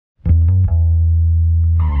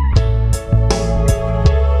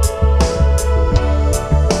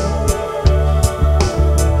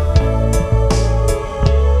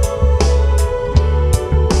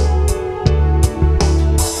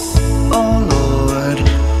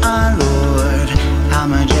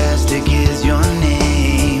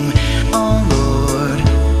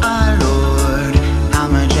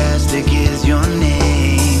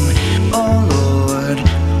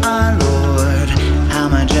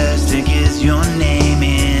is your name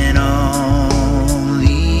in all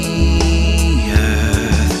the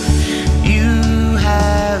earth. You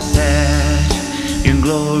have set your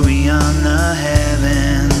glory on the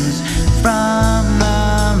heavens. From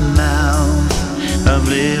the mouth of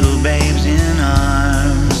little babes in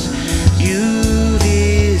arms, you've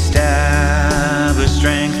established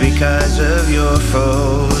strength because of your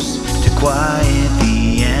foes, to quiet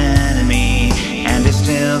the enemy and to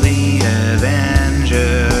still the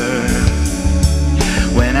avenger.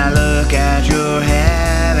 When I look at your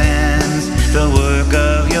heavens, the work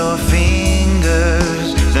of your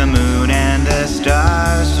fingers, the moon and the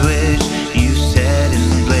stars which you set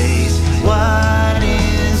in place, what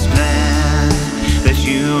is man that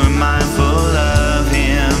you are mindful of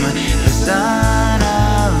him, the Son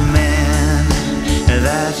of Man,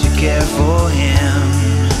 that you care for him?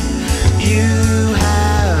 You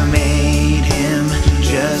have made him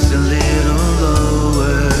just a little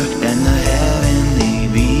lower than the heavenly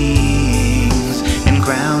beings and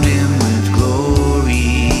crowned him with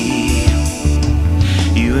glory.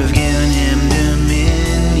 You have given him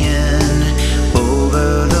dominion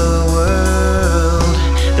over the world,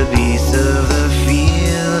 the beasts of the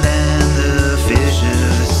field and the fish of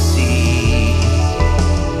the sea.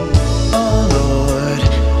 Oh Lord,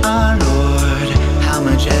 our Lord, how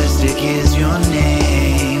majestic is your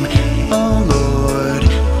name. Oh Lord,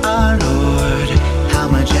 our Lord, how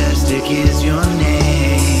majestic is your name.